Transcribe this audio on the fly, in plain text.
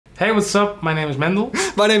Hey, what's up? My name is Mendel.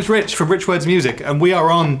 My name's Rich from Rich Words Music, and we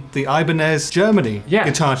are on the Ibanez Germany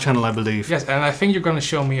guitar channel, I believe. Yes, and I think you're going to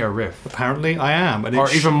show me a riff. Apparently I am. And or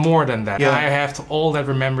even more than that. Yeah. I have to all that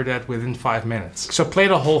remember that within 5 minutes. So play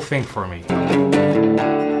the whole thing for me.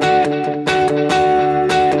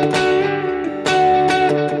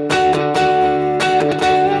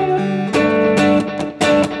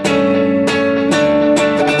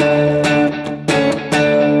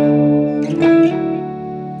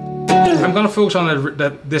 I'm gonna focus on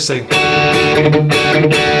this thing. I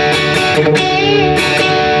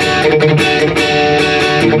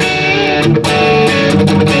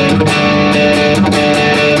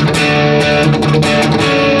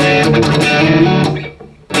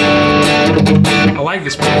like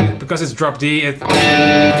this part because it's drop D. I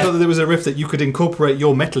thought that there was a riff that you could incorporate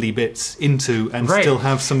your metal-y bits into and still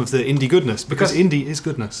have some of the indie goodness, because indie is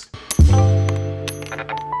goodness.